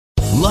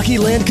Lucky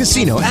Land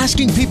Casino,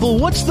 asking people,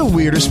 what's the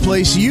weirdest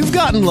place you've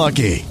gotten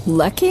lucky?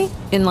 Lucky?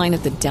 In line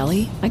at the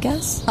deli, I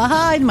guess?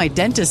 Aha, in my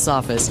dentist's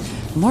office.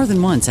 More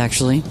than once,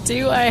 actually.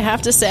 Do I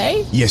have to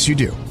say? Yes, you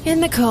do.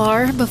 In the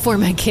car before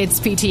my kids'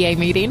 PTA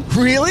meeting.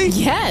 Really?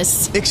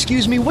 Yes.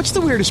 Excuse me, what's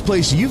the weirdest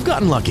place you've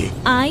gotten lucky?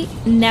 I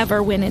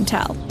never win and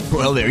tell.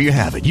 Well, there you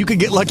have it. You can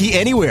get lucky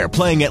anywhere,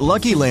 playing at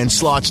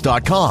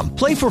LuckyLandSlots.com.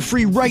 Play for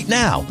free right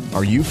now.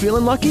 Are you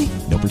feeling lucky?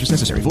 No purchase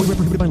necessary. Void where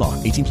prohibited by law.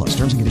 18 plus.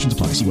 Terms and conditions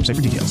apply. See website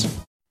for details.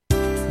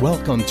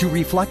 Welcome to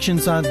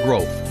Reflections on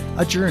Growth,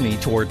 a journey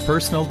toward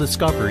personal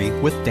discovery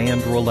with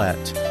Dan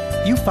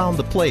Drolet. You found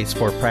the place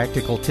for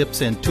practical tips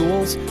and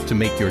tools to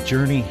make your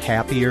journey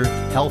happier,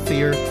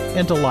 healthier,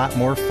 and a lot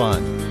more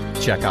fun.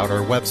 Check out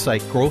our website,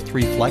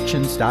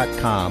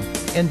 growthreflections.com,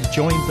 and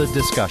join the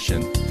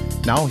discussion.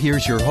 Now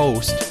here's your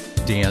host,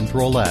 Dan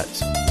Drolet.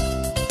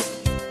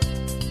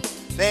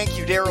 Thank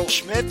you, Daryl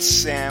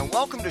Schmitz, and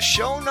welcome to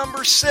show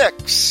number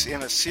 6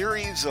 in a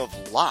series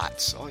of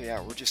lots. Oh yeah,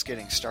 we're just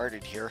getting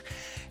started here.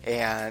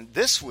 And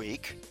this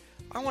week,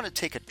 I want to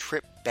take a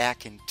trip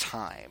back in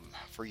time.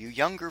 For you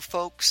younger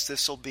folks,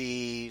 this will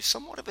be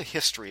somewhat of a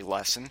history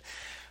lesson.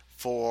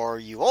 For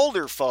you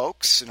older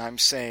folks, and I'm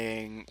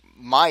saying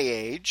my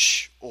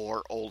age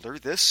or older,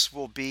 this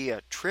will be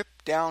a trip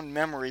down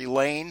memory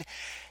lane,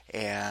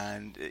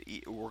 and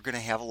we're going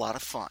to have a lot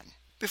of fun.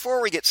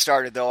 Before we get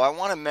started, though, I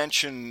want to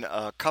mention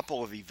a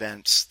couple of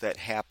events that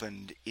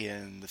happened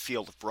in the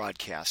field of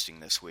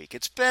broadcasting this week.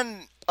 It's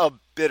been a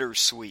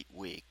bittersweet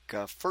week.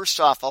 First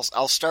off,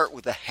 I'll start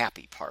with the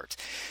happy part.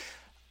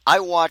 I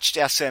watched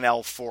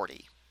SNL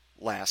 40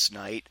 last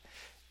night.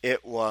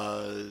 It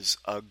was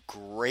a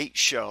great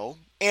show,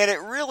 and it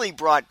really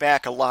brought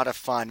back a lot of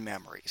fond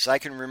memories. I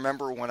can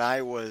remember when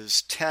I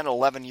was 10,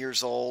 11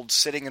 years old,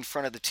 sitting in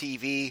front of the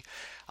TV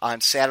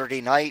on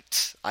Saturday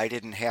night. I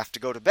didn't have to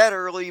go to bed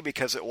early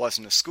because it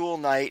wasn't a school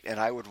night, and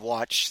I would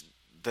watch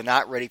the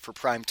Not Ready for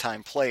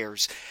Primetime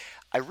Players.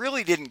 I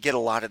really didn't get a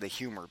lot of the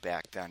humor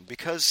back then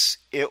because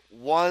it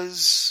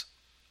was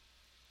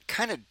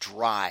kind of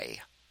dry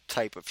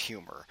type of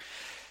humor.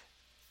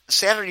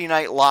 Saturday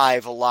Night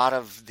Live, a lot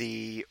of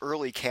the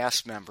early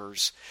cast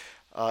members,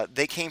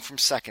 they came from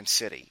Second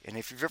City. And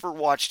if you've ever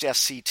watched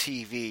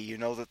SCTV, you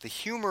know that the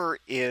humor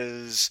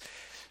is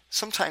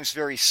sometimes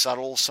very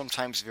subtle,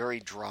 sometimes very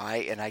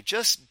dry, and I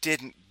just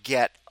didn't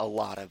get a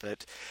lot of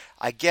it.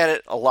 I get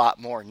it a lot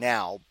more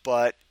now,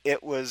 but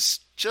it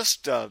was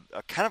just a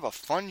kind of a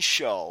fun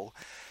show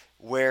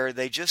where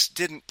they just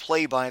didn't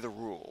play by the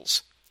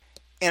rules.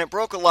 And it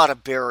broke a lot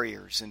of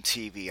barriers in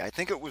TV. I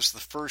think it was the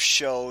first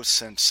show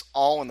since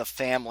All in the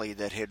Family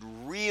that had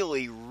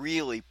really,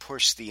 really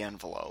pushed the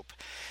envelope.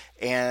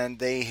 And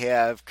they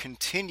have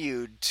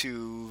continued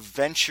to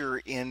venture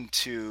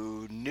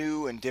into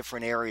new and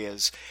different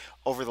areas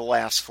over the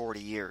last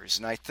 40 years.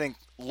 And I think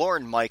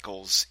Lorne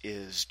Michaels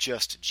is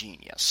just a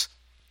genius.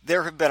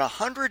 There have been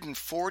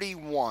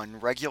 141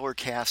 regular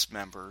cast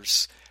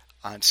members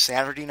on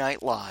Saturday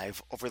Night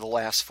Live over the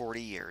last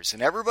 40 years.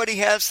 And everybody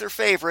has their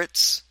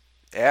favorites.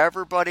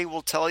 Everybody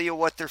will tell you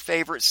what their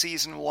favorite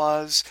season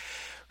was,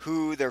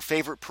 who their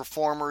favorite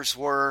performers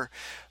were,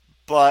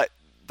 but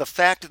the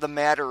fact of the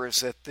matter is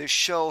that this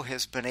show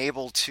has been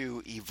able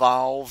to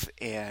evolve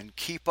and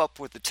keep up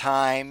with the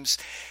times,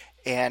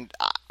 and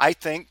I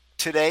think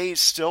today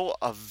is still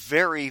a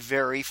very,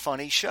 very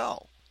funny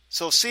show.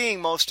 So seeing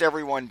most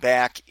everyone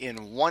back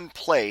in one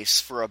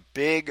place for a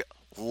big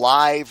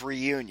live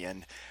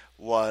reunion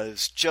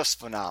was just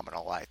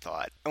phenomenal, I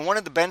thought. And one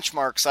of the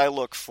benchmarks I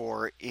look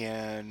for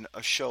in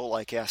a show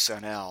like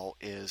SNL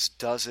is,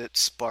 does it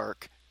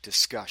spark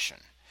discussion?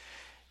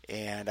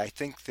 And I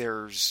think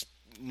there's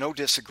no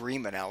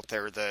disagreement out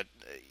there that,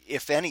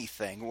 if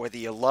anything, whether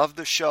you love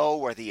the show,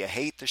 whether you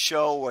hate the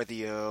show, whether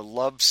you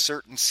love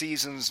certain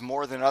seasons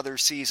more than other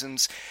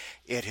seasons,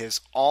 it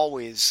has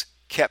always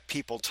kept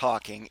people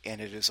talking,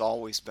 and it has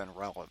always been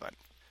relevant.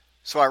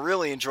 So I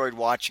really enjoyed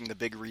watching the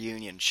big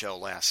reunion show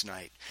last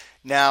night.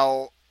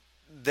 Now,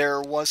 there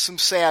was some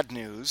sad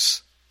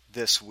news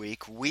this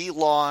week. We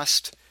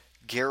lost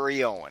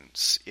Gary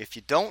Owens. If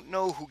you don't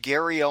know who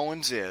Gary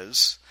Owens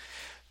is,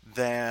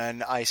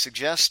 then I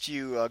suggest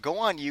you go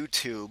on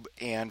YouTube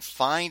and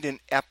find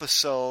an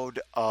episode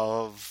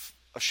of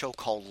a show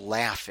called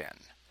Laugh-In.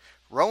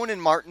 Rowan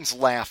and Martin's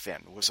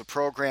Laugh-In was a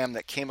program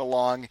that came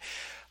along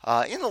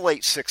in the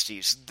late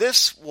 60s.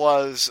 This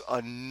was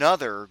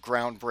another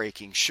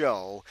groundbreaking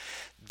show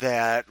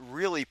that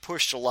really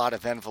pushed a lot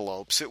of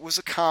envelopes. It was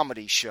a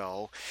comedy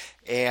show,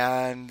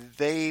 and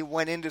they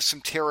went into some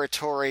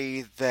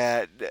territory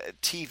that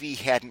TV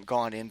hadn't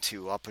gone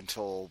into up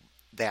until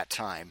that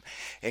time.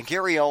 And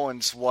Gary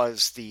Owens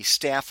was the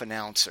staff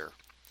announcer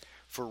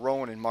for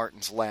Rowan and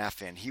Martin's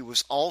Laugh-In. He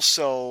was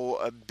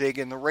also big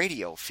in the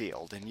radio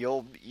field, and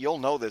you'll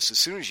know this as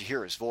soon as you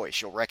hear his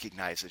voice. You'll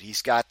recognize it.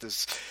 He's got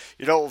this,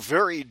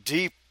 very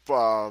deep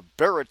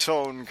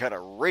baritone kind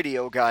of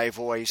radio guy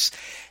voice,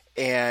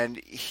 and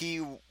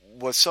he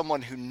was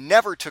someone who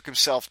never took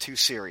himself too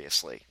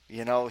seriously.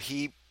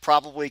 He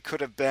probably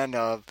could have been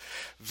a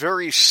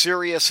very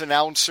serious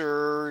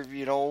announcer,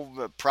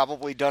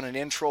 probably done an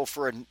intro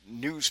for a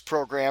news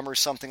program or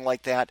something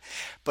like that.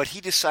 But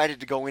he decided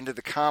to go into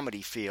the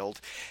comedy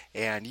field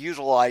and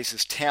utilize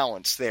his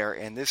talents there.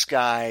 And this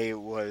guy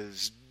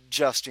was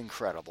just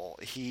incredible.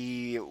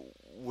 He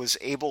was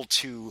able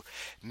to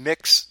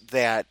mix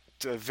that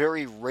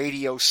very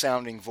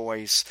radio-sounding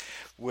voice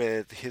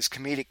with his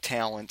comedic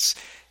talents.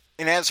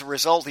 And as a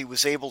result, he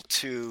was able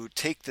to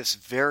take this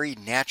very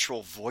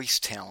natural voice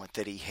talent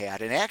that he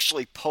had and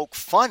actually poke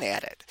fun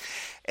at it.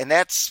 And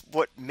that's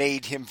what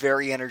made him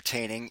very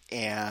entertaining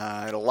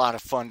and a lot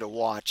of fun to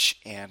watch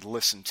and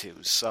listen to.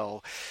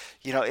 So,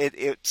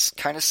 it's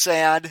kind of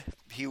sad.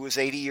 He was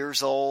 80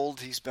 years old.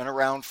 He's been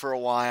around for a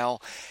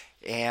while.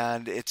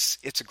 And it's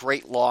a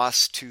great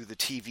loss to the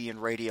TV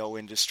and radio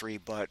industry,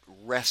 but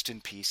rest in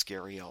peace,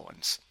 Gary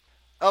Owens.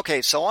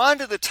 Okay, so on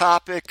to the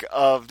topic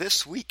of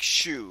this week's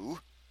shoe,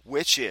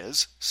 which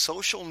is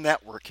social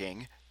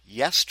networking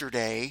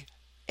yesterday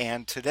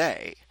and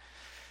today.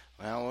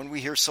 Well, when we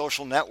hear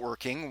social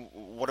networking,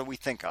 what do we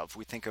think of?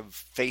 We think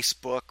of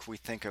Facebook, we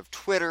think of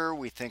Twitter,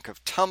 we think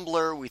of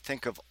Tumblr, we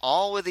think of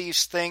all of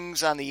these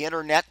things on the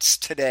internets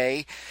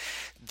today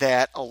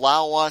that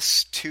allow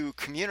us to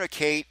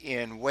communicate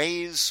in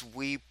ways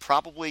we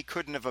probably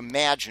couldn't have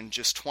imagined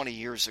just 20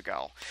 years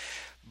ago.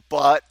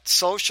 But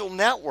social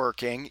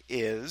networking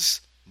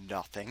is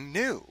nothing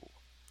new.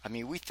 I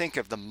mean, we think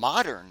of the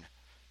modern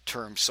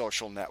term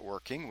social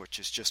networking, which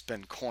has just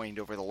been coined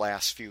over the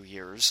last few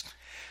years.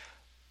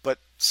 But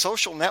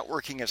social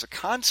networking as a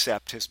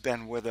concept has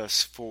been with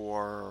us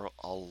for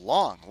a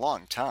long,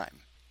 long time.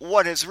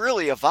 What has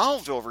really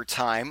evolved over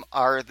time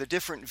are the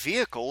different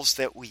vehicles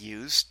that we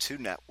use to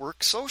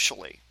network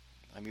socially.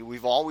 I mean,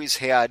 we've always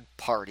had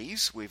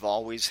parties, we've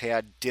always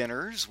had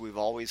dinners, we've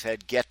always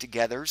had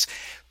get-togethers,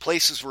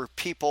 places where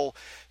people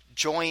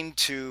join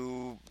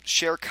to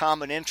share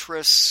common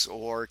interests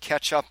or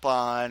catch up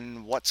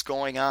on what's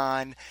going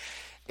on,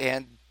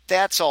 and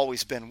that's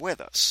always been with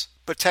us.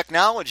 But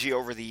technology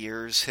over the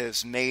years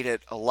has made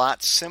it a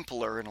lot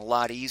simpler and a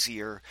lot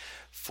easier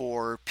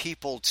for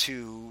people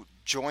to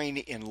join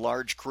in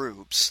large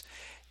groups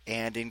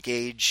and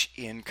engage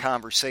in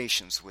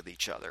conversations with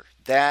each other.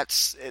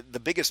 That's the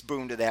biggest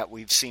boon to that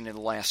we've seen in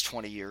the last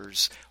 20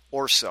 years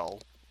or so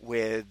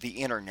with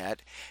the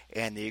internet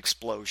and the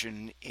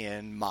explosion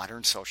in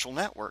modern social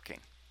networking.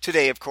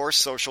 Today, of course,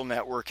 social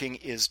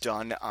networking is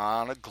done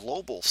on a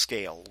global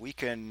scale. We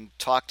can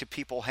talk to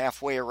people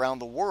halfway around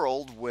the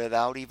world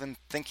without even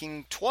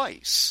thinking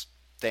twice,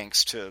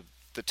 thanks to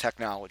the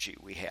technology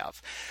we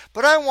have.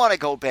 But I want to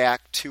go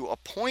back to a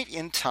point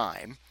in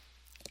time,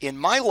 in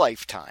my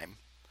lifetime,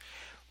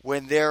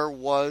 when there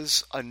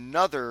was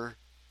another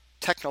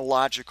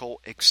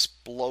technological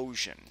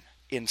explosion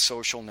in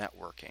social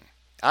networking.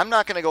 I'm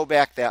not going to go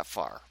back that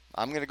far.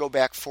 I'm going to go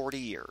back 40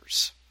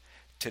 years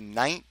to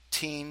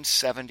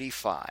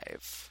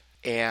 1975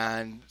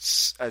 and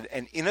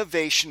an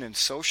innovation in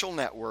social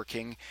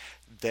networking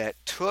that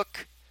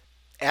took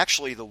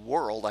actually the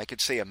world, I could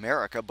say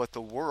America, but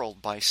the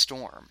world by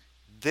storm.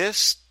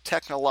 This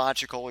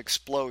technological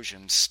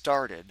explosion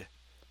started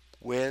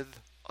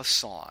with a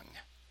song.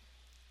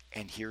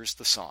 And here's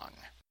the song.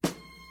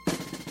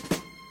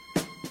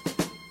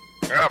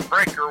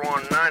 Breaker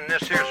 19,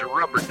 this here's a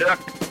rubber duck.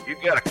 You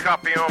got a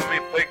copy on me,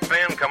 Big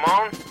Ben? Come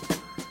on.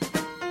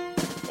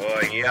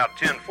 Yeah,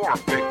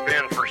 10-4, Big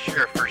Ben, for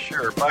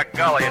sure. By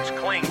golly, it's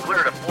clean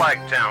clear to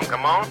Flagtown.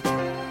 Come on.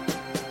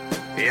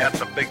 Yeah,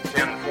 it's a big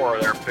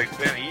 10-4 there, Big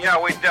Ben.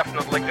 Yeah, we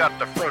definitely got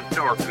the front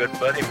door, good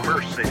buddy.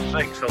 Mercy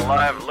sakes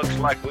alive, it looks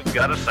like we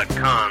got us a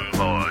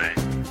convoy.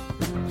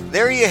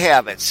 There you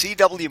have it.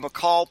 C.W.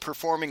 McCall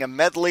performing a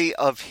medley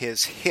of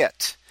his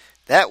hit.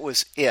 That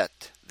was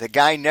it. The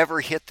guy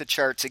never hit the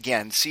charts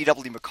again.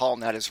 C.W. McCall,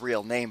 not his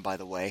real name, by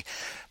the way.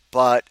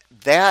 But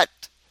that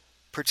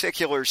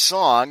particular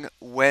song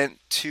went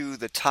to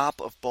the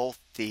top of both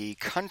the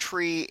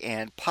country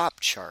and pop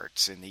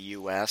charts in the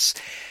U.S.,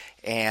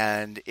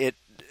 and it,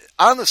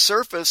 on the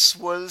surface,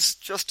 was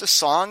just a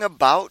song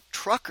about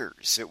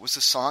truckers. It was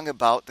a song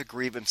about the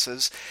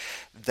grievances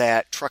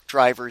that truck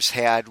drivers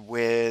had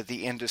with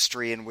the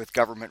industry and with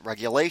government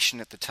regulation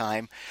at the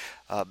time,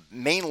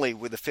 mainly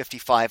with the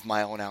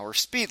 55-mile-an-hour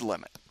speed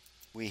limit.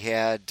 We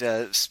had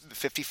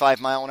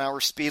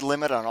 55-mile-an-hour speed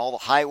limit on all the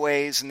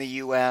highways in the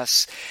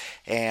U.S.,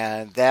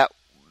 and that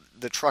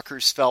the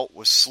truckers felt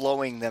was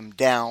slowing them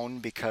down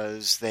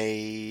because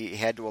they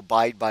had to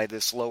abide by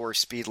this lower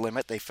speed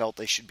limit. They felt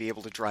they should be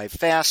able to drive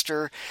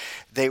faster.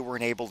 They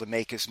weren't able to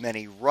make as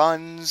many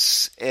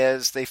runs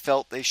as they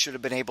felt they should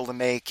have been able to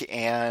make,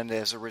 and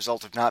as a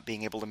result of not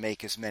being able to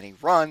make as many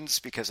runs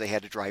because they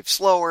had to drive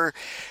slower,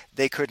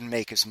 they couldn't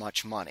make as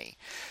much money.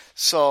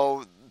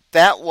 So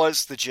that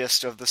was the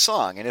gist of the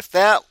song. And if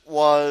that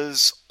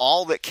was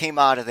all that came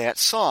out of that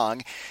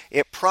song,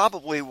 it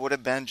probably would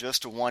have been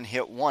just a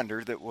one-hit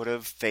wonder that would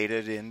have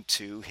faded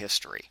into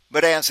history.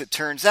 But as it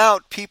turns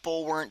out,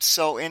 people weren't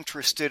so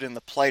interested in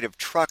the plight of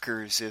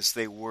truckers as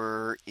they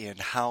were in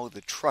how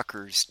the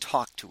truckers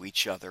talked to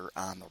each other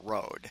on the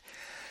road.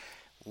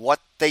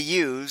 What they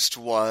used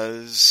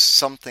was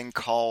something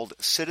called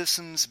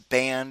Citizens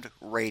Band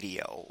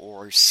Radio,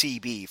 or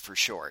CB for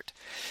short.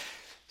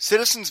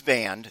 Citizens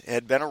Band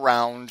had been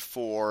around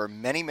for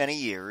many, many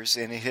years,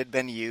 and it had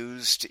been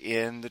used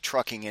in the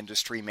trucking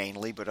industry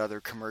mainly, but other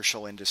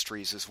commercial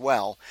industries as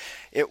well.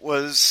 It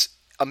was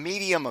a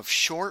medium of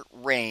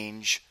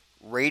short-range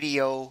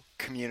radio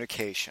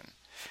communication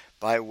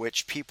by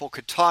which people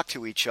could talk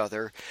to each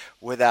other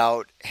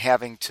without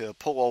having to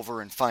pull over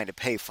and find a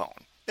payphone.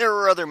 There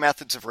were other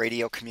methods of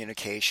radio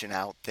communication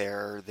out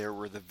there. There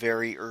were the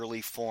very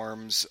early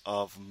forms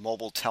of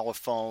mobile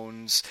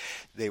telephones.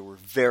 They were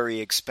very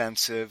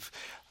expensive.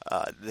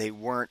 They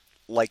weren't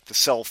like the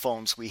cell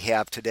phones we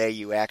have today.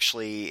 You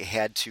actually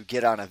had to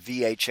get on a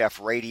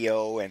VHF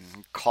radio and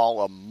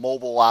call a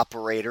mobile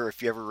operator.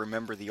 If you ever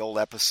remember the old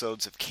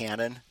episodes of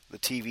Cannon, the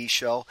TV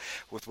show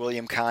with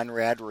William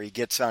Conrad, where he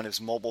gets on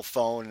his mobile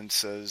phone and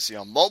says,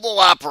 mobile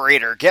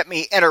operator, get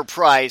me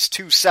Enterprise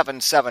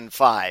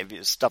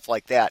 2775, stuff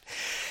like that.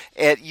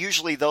 And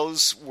usually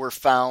those were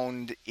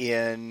found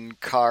in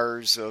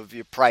cars of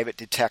private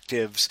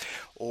detectives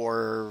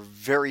or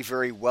very,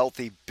 very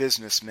wealthy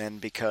businessmen,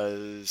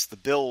 because the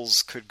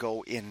bills could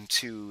go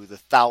into the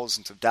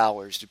thousands of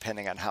dollars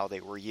depending on how they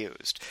were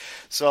used.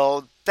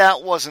 So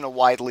that wasn't a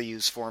widely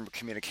used form of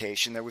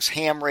communication. There was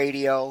ham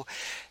radio,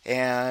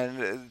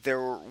 and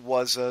there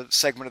was a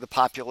segment of the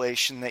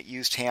population that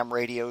used ham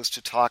radios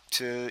to talk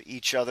to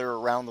each other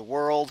around the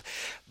world.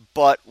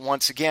 But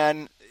once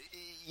again,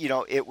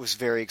 it was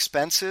very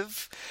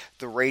expensive.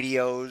 The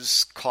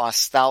radios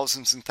cost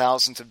thousands and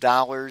thousands of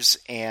dollars,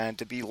 and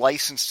to be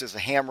licensed as a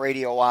ham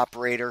radio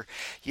operator,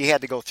 you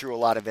had to go through a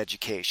lot of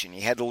education.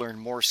 You had to learn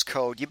Morse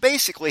code. You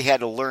basically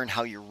had to learn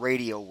how your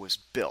radio was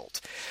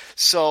built.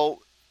 So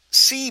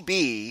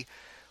CB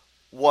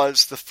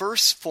was the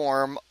first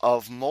form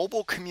of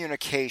mobile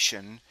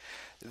communication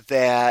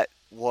that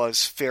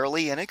was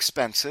fairly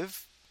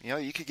inexpensive.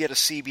 You could get a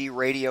CB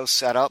radio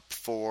set up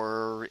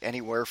for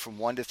anywhere from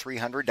 $100 to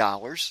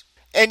 $300,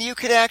 and you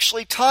could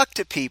actually talk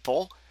to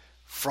people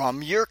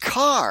from your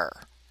car.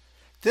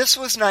 This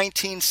was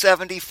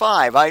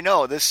 1975. I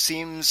know this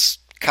seems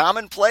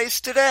commonplace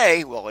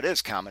today. Well, it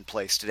is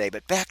commonplace today,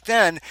 but back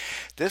then,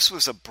 this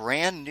was a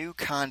brand new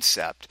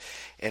concept,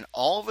 and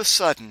all of a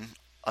sudden,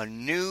 a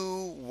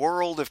new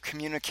world of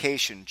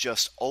communication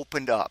just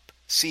opened up.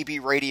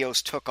 CB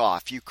radios took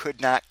off. You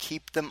could not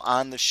keep them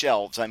on the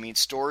shelves. I mean,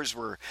 stores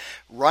were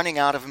running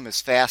out of them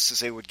as fast as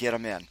they would get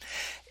them in.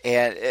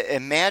 And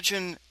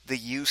imagine the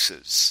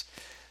uses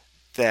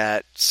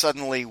that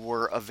suddenly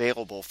were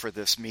available for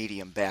this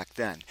medium back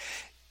then.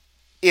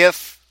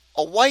 If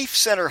a wife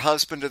sent her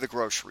husband to the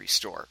grocery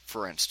store,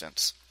 for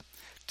instance,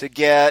 to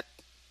get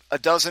a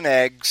dozen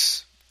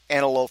eggs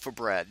and a loaf of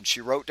bread, and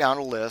she wrote down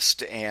a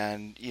list,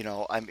 and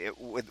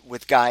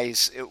with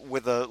guys,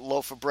 with a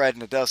loaf of bread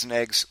and a dozen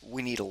eggs,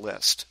 we need a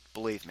list,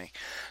 believe me.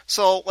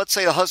 So let's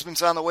say the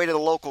husband's on the way to the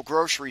local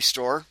grocery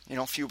store,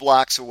 a few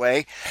blocks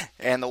away,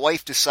 and the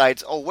wife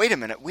decides, oh, wait a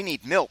minute, we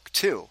need milk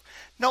too.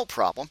 No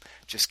problem.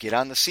 Just get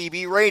on the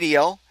CB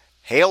radio,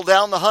 hail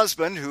down the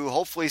husband, who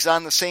hopefully is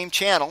on the same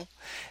channel,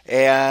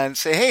 and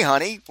say, hey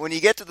honey, when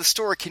you get to the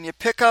store, can you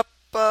pick up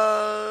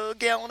a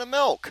gallon of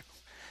milk?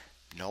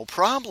 No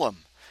problem.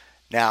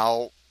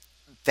 Now,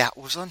 that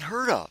was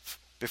unheard of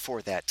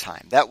before that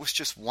time. That was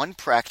just one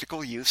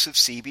practical use of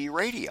CB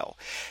radio.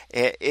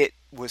 It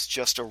was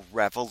just a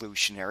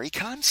revolutionary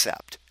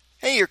concept.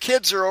 Hey, your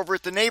kids are over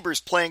at the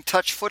neighbor's playing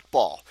touch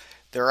football.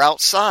 They're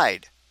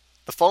outside.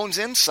 The phone's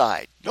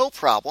inside. No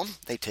problem.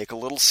 They take a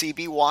little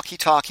CB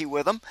walkie-talkie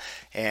with them,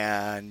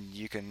 and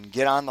you can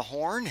get on the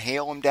horn,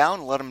 hail them down,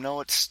 and let them know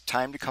it's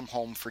time to come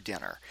home for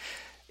dinner.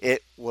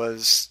 It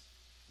was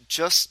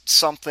just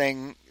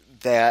something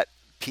that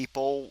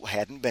people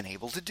hadn't been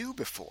able to do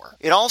before.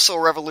 It also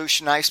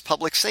revolutionized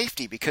public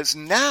safety, because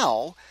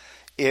now,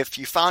 if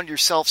you found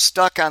yourself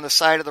stuck on the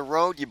side of the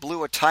road, you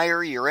blew a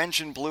tire, your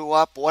engine blew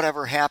up,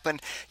 whatever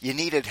happened, you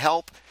needed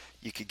help,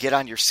 you could get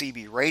on your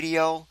CB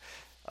radio,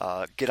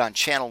 get on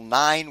Channel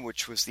 9,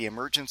 which was the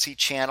emergency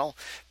channel,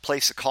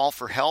 place a call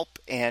for help,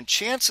 and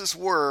chances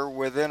were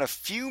within a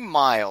few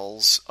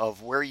miles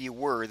of where you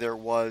were, there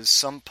was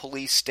some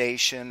police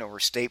station or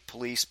state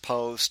police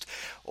post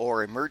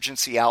or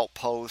emergency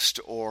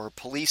outpost or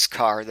police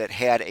car that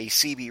had a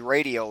CB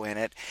radio in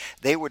it.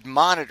 They would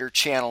monitor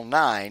Channel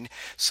 9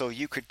 so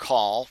you could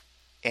call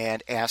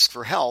and ask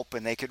for help,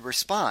 and they could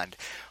respond.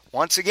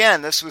 Once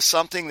again, this was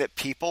something that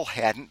people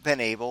hadn't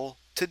been able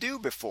to do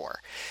before.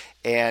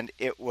 And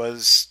it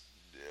was,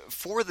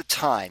 for the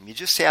time, you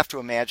just have to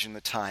imagine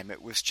the time,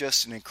 it was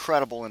just an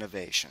incredible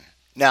innovation.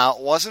 Now,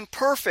 it wasn't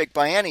perfect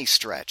by any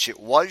stretch. It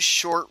was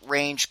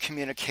short-range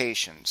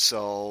communication.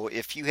 So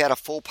if you had a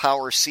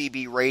full-power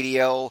CB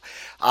radio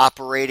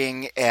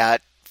operating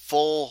at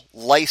full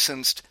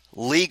licensed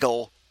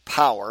legal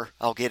power,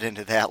 I'll get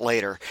into that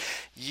later,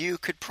 you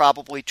could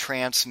probably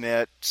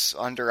transmit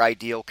under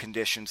ideal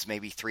conditions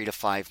maybe 3 to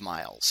 5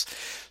 miles.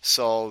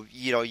 So,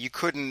 you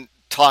couldn't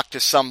talk to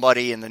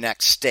somebody in the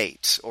next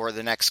state or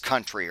the next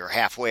country or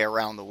halfway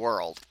around the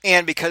world.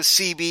 And because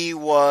CB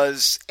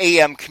was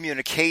AM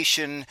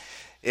communication,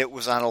 it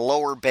was on a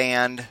lower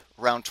band,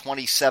 around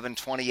 27,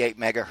 28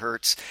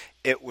 megahertz.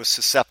 It was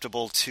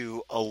susceptible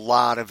to a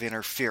lot of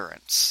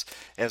interference,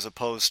 as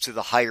opposed to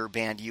the higher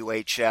band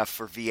UHF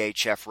or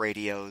VHF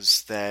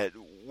radios that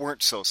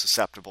weren't so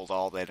susceptible to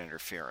all that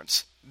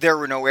interference. There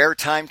were no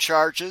airtime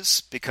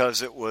charges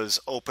because it was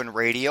open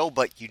radio,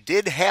 but you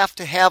did have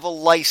to have a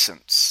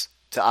license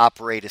to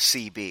operate a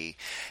CB.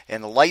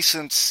 And the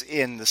license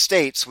in the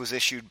States was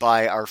issued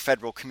by our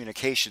Federal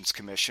Communications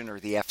Commission, or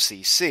the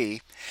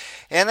FCC.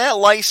 And that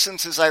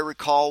license, as I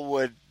recall,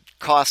 would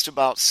cost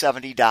about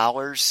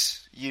 $70.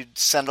 You'd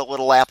send a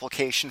little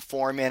application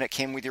form in, it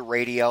came with your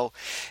radio,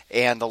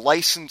 and the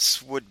license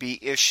would be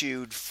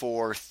issued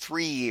for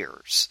 3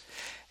 years.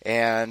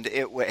 And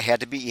you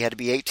had to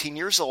be 18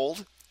 years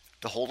old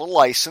to hold a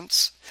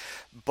license,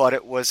 but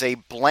it was a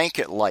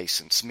blanket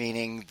license,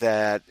 meaning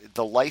that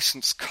the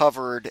license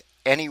covered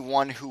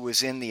anyone who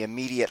was in the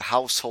immediate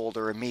household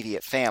or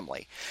immediate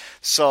family.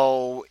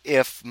 So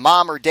if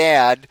mom or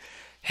dad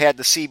had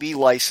the CB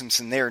license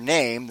in their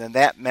name, then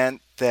that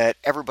meant that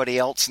everybody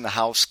else in the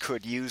house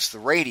could use the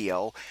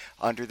radio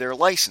under their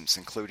license,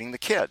 including the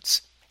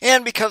kids.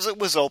 And because it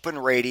was open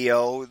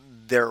radio,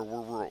 there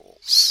were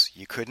rules.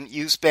 You couldn't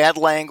use bad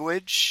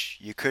language,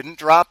 you couldn't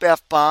drop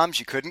F-bombs,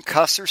 you couldn't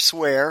cuss or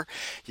swear,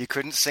 you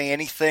couldn't say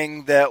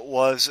anything that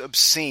was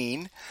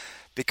obscene,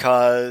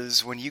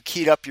 because when you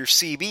keyed up your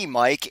CB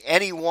mic,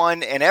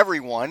 anyone and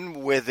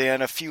everyone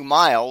within a few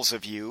miles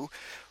of you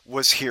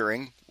was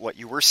hearing what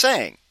you were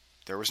saying.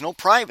 There was no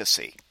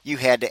privacy. You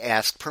had to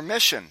ask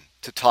permission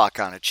to talk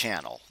on a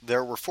channel.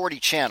 There were 40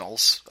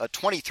 channels,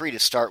 23 to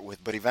start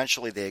with, but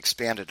eventually they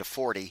expanded to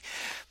 40.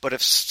 But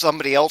if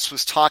somebody else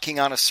was talking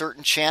on a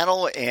certain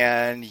channel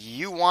and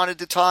you wanted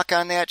to talk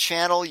on that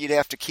channel, you'd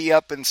have to key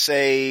up and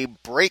say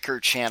breaker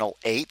channel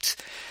 8,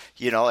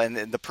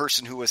 and the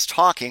person who was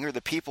talking, or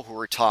the people who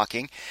were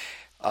talking,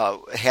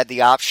 had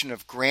the option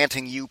of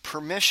granting you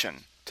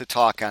permission to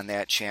talk on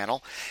that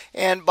channel.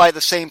 And by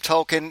the same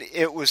token,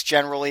 it was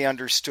generally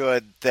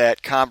understood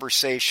that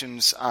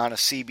conversations on a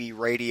CB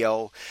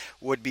radio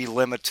would be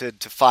limited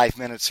to 5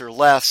 minutes or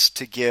less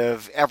to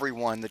give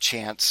everyone the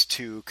chance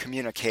to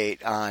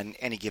communicate on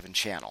any given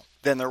channel.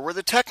 Then there were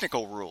the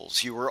technical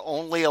rules. You were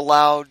only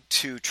allowed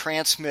to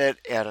transmit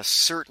at a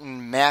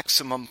certain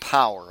maximum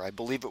power. I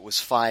believe it was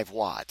 5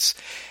 watts.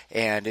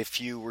 And if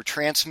you were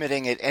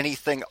transmitting at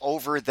anything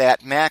over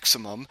that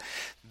maximum,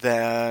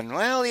 then, the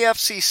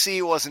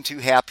FCC wasn't too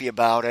happy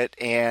about it,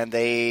 and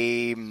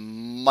they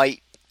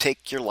might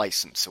take your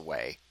license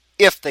away,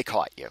 if they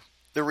caught you.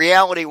 The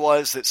reality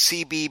was that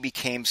CB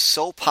became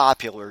so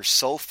popular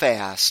so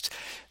fast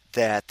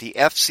that the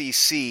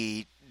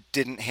FCC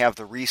didn't have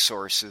the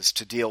resources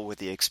to deal with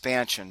the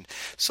expansion,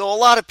 so a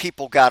lot of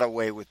people got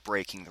away with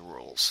breaking the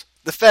rules.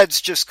 The feds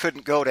just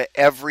couldn't go to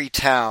every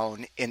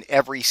town in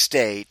every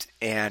state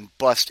and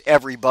bust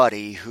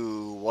everybody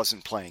who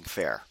wasn't playing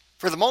fair.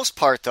 For the most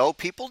part, though,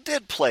 people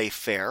did play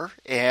fair,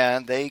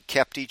 and they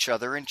kept each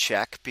other in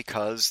check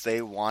because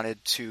they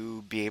wanted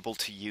to be able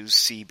to use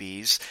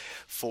CBs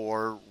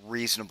for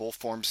reasonable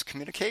forms of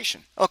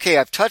communication. Okay,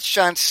 I've touched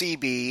on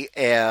CB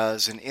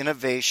as an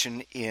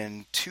innovation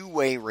in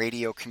two-way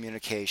radio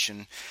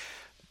communication,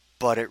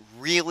 but it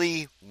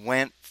really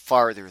went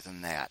farther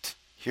than that.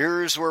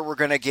 Here's where we're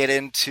going to get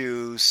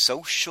into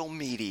social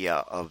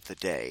media of the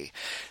day.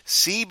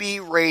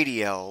 CB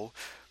radio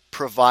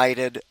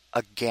provided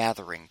a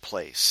gathering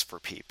place for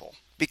people.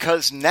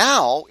 Because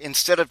now,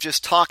 instead of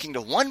just talking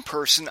to one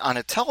person on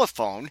a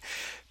telephone,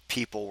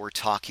 people were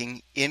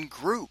talking in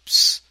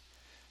groups.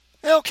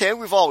 Okay,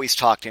 we've always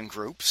talked in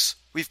groups.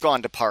 We've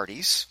gone to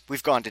parties.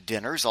 We've gone to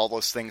dinners, all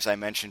those things I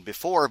mentioned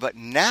before. But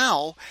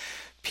now,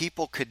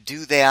 people could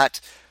do that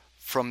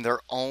from their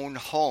own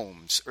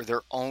homes or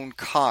their own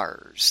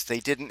cars. They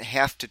didn't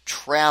have to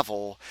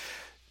travel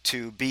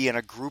to be in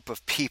a group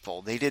of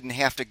people. They didn't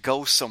have to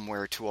go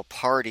somewhere to a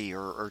party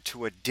or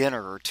to a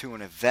dinner or to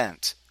an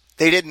event.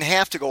 They didn't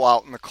have to go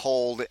out in the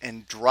cold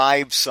and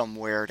drive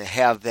somewhere to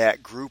have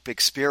that group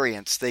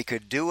experience. They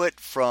could do it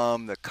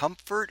from the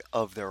comfort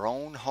of their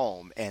own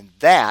home, and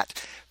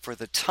that, for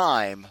the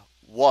time,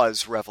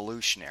 was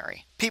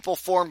revolutionary. People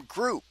formed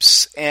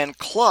groups and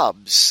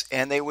clubs,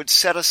 and they would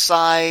set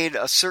aside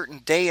a certain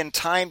day and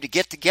time to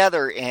get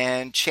together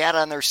and chat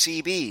on their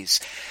CBs.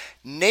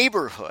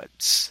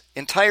 Neighborhoods,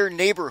 entire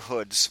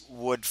neighborhoods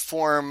would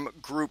form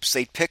groups.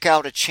 They'd pick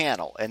out a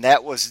channel, and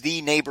that was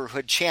the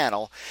neighborhood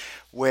channel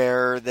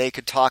where they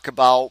could talk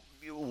about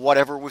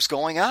whatever was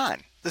going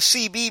on. The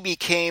CB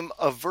became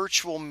a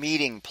virtual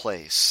meeting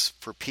place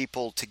for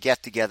people to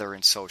get together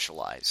and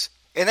socialize.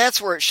 And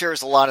that's where it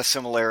shares a lot of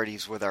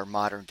similarities with our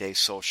modern day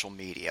social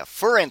media.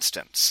 For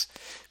instance,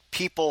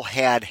 people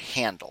had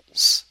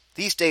handles.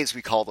 These days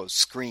we call those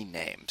screen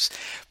names,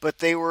 but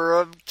they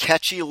were a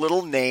catchy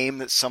little name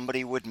that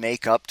somebody would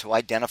make up to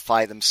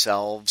identify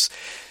themselves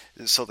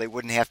so they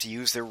wouldn't have to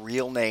use their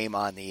real name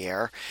on the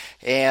air.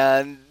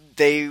 And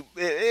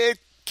it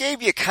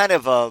gave you kind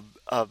of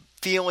a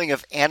feeling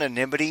of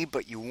anonymity,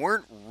 but you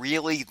weren't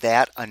really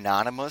that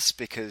anonymous,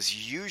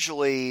 because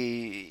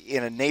usually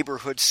in a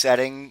neighborhood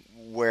setting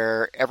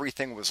where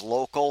everything was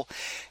local,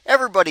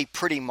 everybody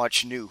pretty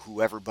much knew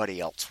who everybody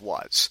else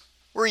was.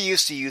 We're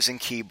used to using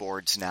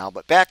keyboards now,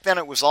 but back then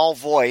it was all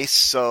voice,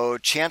 so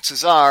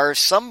chances are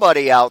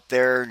somebody out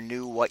there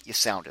knew what you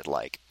sounded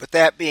like. But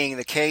that being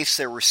the case,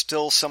 there were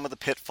still some of the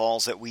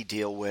pitfalls that we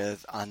deal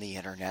with on the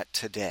internet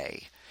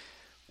today.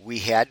 We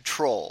had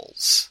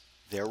trolls.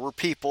 There were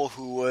people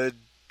who would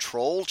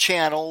troll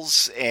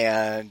channels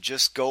and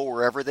just go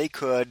wherever they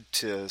could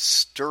to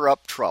stir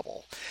up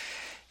trouble.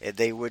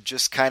 They would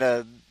just kind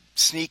of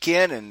sneak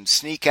in and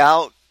sneak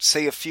out,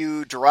 say a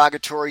few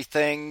derogatory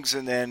things,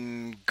 and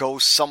then go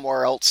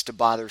somewhere else to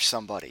bother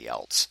somebody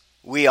else.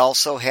 We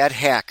also had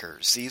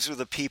hackers. These are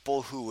the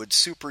people who would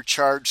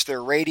supercharge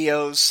their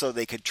radios so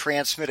they could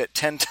transmit at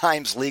 10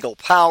 times legal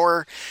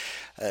power,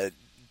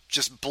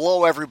 just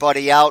blow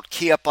everybody out,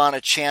 key up on a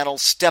channel,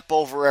 step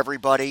over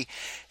everybody.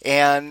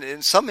 And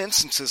in some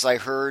instances I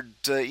heard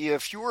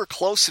if you were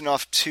close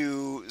enough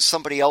to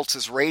somebody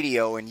else's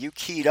radio and you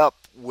keyed up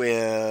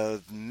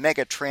with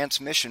mega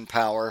transmission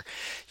power,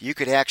 you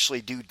could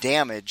actually do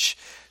damage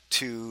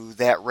to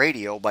that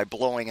radio by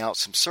blowing out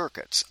some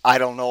circuits. I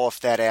don't know if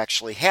that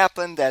actually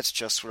happened. That's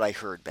just what I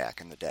heard back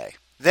in the day.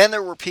 Then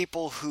there were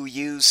people who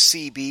used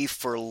CB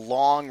for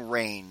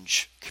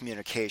long-range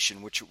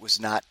communication, which it was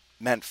not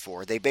meant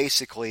for. They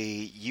basically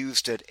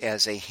used it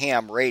as a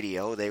ham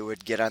radio. They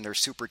would get on their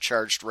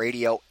supercharged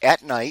radio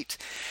at night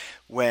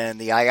when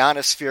the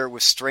ionosphere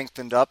was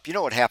strengthened up. You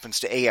know what happens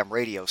to AM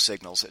radio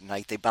signals at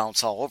night? They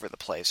bounce all over the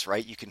place,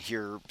 right? You can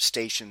hear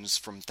stations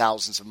from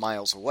thousands of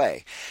miles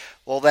away.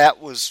 Well, that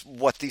was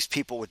what these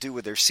people would do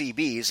with their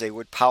CBs. They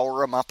would power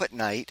them up at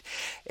night,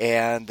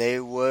 and they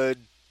would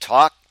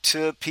talk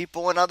to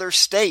people in other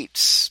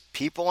states,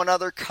 people in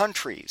other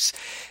countries,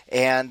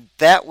 and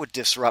that would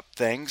disrupt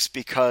things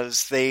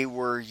because they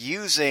were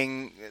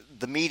using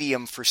the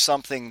medium for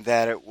something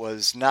that it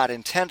was not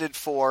intended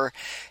for,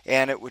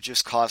 and it would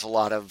just cause a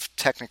lot of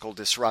technical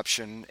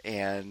disruption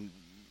and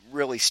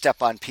really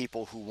step on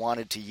people who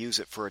wanted to use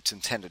it for its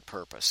intended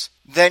purpose.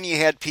 Then you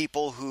had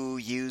people who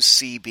used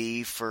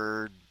CB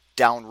for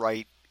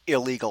downright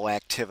illegal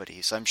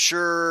activities. I'm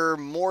sure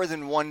more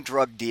than one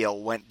drug deal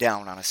went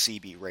down on a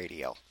CB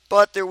radio.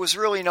 But there was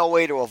really no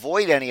way to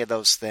avoid any of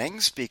those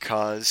things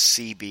because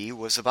CB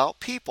was about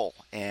people,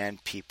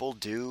 and people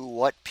do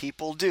what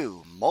people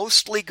do.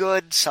 Mostly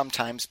good,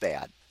 sometimes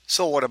bad.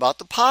 So what about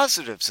the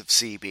positives of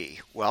CB?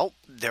 Well,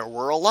 there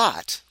were a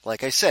lot.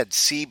 Like I said,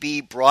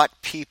 CB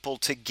brought people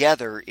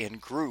together in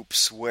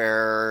groups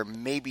where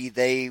maybe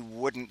they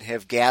wouldn't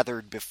have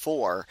gathered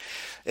before,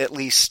 at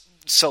least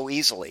so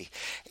easily.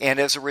 And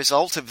as a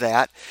result of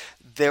that,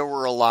 there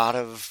were a lot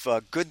of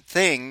good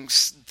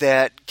things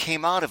that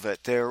came out of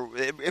it.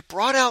 It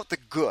brought out the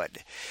good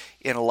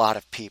in a lot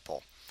of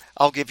people.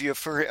 I'll give you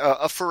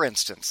a for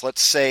instance.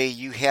 Let's say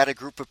you had a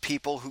group of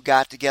people who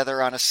got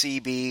together on a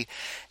CB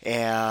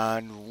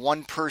and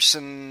one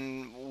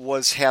person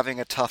was having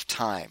a tough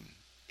time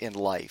in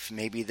life.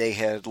 Maybe they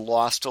had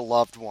lost a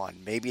loved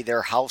one. Maybe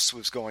their house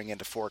was going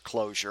into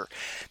foreclosure.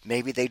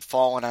 Maybe they'd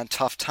fallen on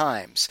tough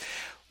times.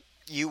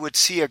 You would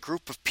see a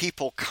group of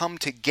people come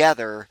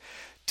together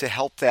to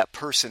help that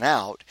person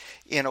out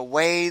in a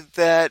way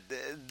that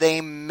they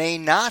may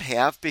not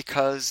have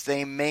because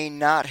they may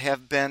not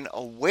have been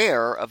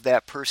aware of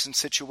that person's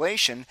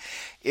situation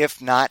if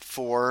not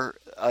for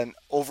an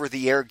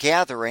over-the-air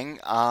gathering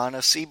on a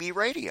CB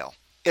radio.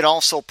 It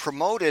also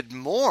promoted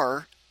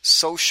more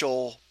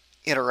social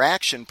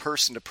interaction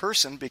person to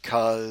person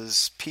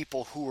because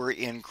people who were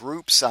in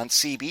groups on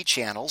CB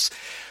channels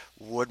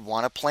would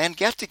want to plan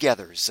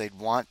get-togethers. They'd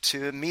want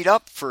to meet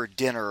up for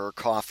dinner or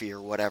coffee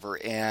or whatever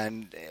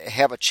and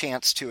have a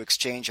chance to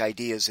exchange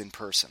ideas in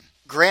person.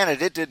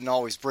 Granted, it didn't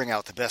always bring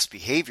out the best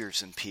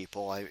behaviors in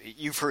people.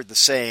 You've heard the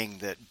saying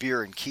that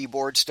beer and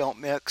keyboards don't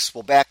mix.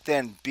 Well, back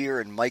then, beer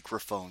and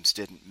microphones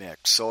didn't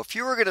mix. So if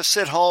you were going to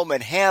sit home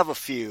and have a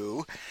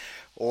few,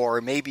 or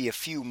maybe a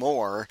few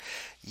more,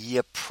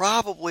 you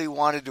probably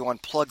wanted to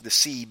unplug the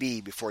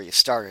CB before you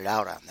started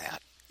out on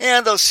that.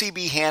 And those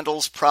CB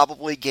handles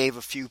probably gave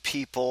a few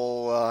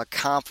people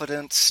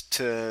confidence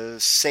to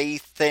say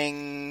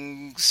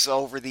things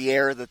over the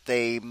air that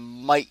they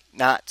might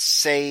not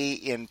say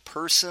in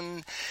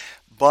person.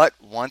 But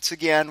once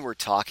again, we're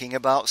talking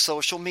about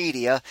social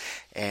media,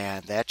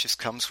 and that just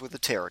comes with the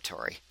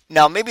territory.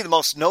 Now, maybe the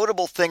most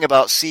notable thing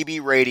about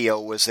CB radio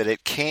was that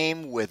it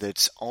came with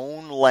its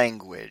own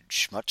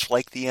language, much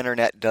like the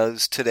internet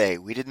does today.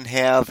 We didn't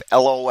have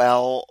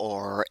LOL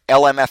or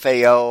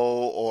LMFAO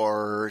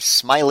or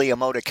smiley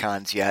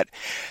emoticons yet,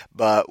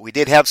 but we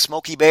did have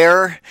Smokey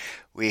Bear,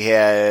 we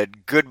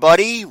had Good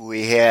Buddy,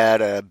 we had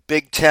a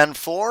Big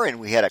 10-4, and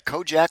we had a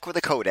Kojak with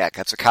a Kodak.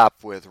 That's a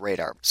cop with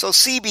radar. So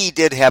CB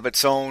did have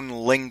its own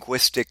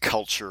linguistic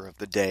culture of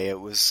the day. It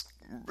was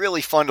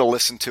really fun to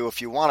listen to.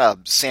 If you want a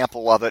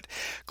sample of it,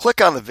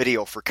 click on the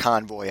video for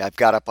Convoy I've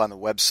got up on the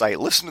website.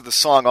 Listen to the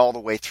song all the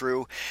way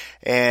through,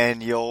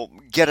 and you'll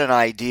get an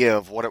idea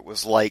of what it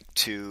was like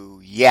to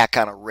yak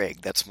on a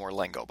rig. That's more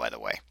lingo, by the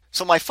way.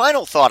 So my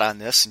final thought on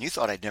this, and you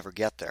thought I'd never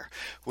get there,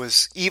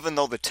 was even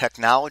though the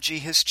technology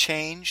has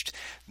changed,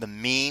 the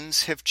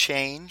means have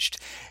changed,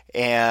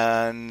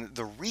 and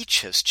the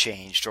reach has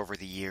changed over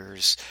the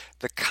years,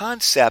 the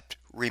concept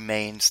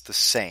remains the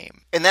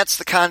same. And that's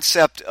the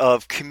concept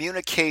of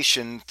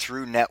communication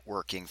through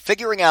networking,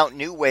 figuring out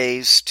new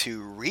ways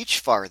to reach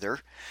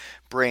farther,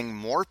 bring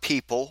more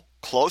people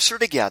closer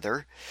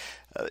together,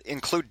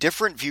 include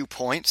different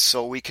viewpoints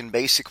so we can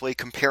basically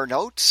compare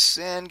notes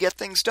and get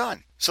things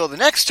done. So the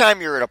next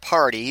time you're at a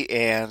party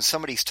and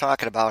somebody's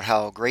talking about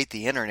how great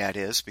the internet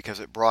is because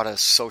it brought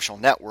us social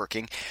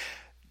networking,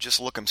 just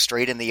look them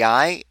straight in the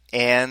eye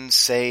and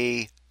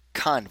say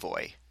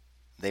Convoy.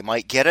 They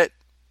might get it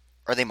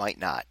or they might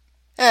not.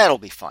 It'll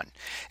be fun.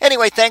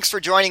 Anyway, thanks for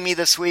joining me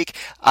this week.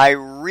 I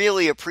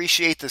really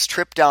appreciate this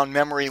trip down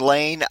memory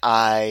lane.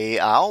 I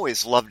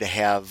always love to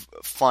have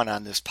fun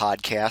on this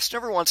podcast.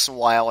 Every once in a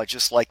while, I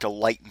just like to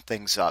lighten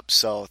things up.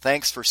 So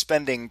thanks for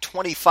spending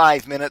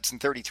 25 minutes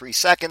and 33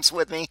 seconds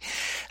with me.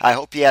 I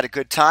hope you had a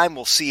good time.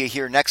 We'll see you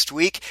here next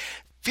week.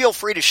 Feel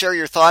free to share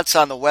your thoughts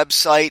on the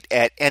website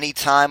at any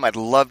time. I'd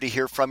love to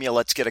hear from you.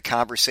 Let's get a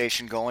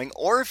conversation going.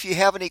 Or if you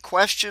have any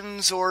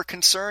questions or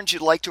concerns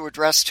you'd like to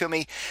address to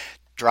me,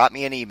 drop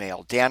me an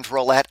email,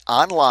 dandrolett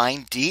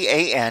online,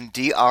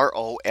 DANDROLETT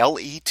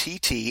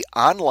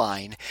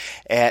online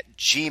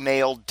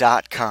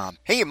 @gmail.com.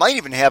 Hey, you might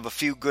even have a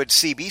few good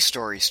CB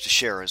stories to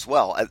share as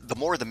well. The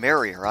more the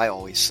merrier, I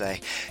always say.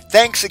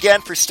 Thanks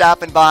again for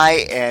stopping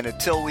by, and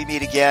until we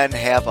meet again,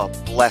 have a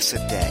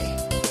blessed day.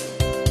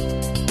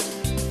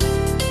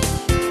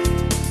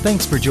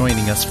 Thanks for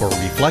joining us for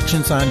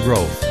Reflections on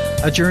Growth,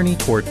 a journey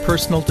toward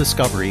personal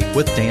discovery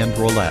with Dan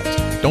Drolett.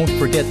 Don't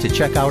forget to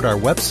check out our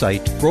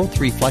website,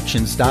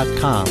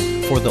 growthreflections.com,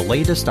 for the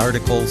latest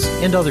articles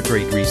and other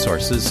great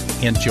resources,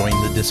 and join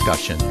the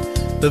discussion.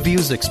 The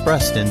views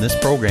expressed in this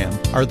program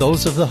are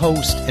those of the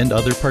host and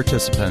other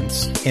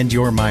participants, and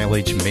your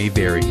mileage may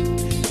vary.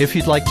 If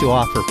you'd like to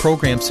offer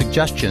program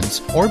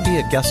suggestions or be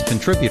a guest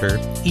contributor,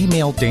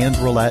 email Dan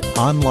Drolett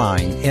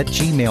online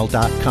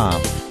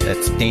 @gmail.com.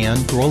 That's Dan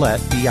Drolett,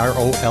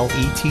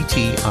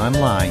 DROLETT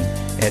online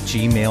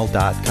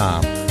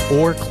 @gmail.com.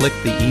 Or click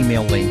the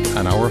email link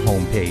on our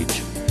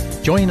homepage.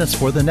 Join us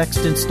for the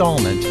next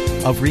installment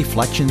of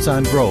Reflections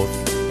on Growth,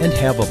 and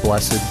have a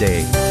blessed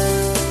day.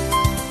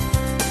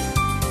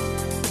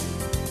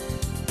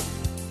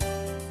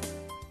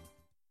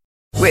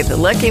 With the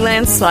Lucky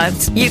Land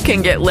Slots, you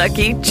can get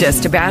lucky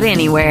just about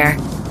anywhere.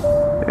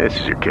 This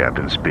is your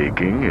captain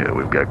speaking.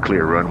 We've got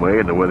clear runway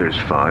and the weather's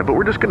fine, but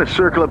we're just going to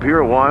circle up here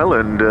a while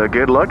and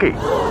get lucky.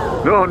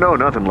 No,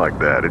 nothing like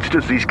that. It's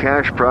just these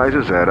cash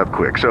prizes add up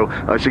quick. So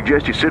I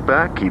suggest you sit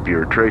back, keep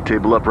your tray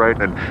table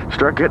upright, and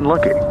start getting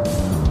lucky.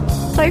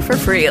 Play for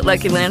free at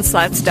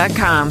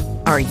LuckyLandSlots.com.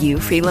 Are you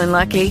feeling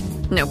lucky?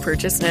 No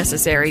purchase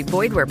necessary.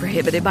 Void where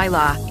prohibited by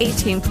law.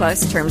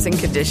 18+ terms and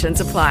conditions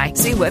apply.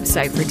 See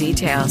website for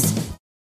details.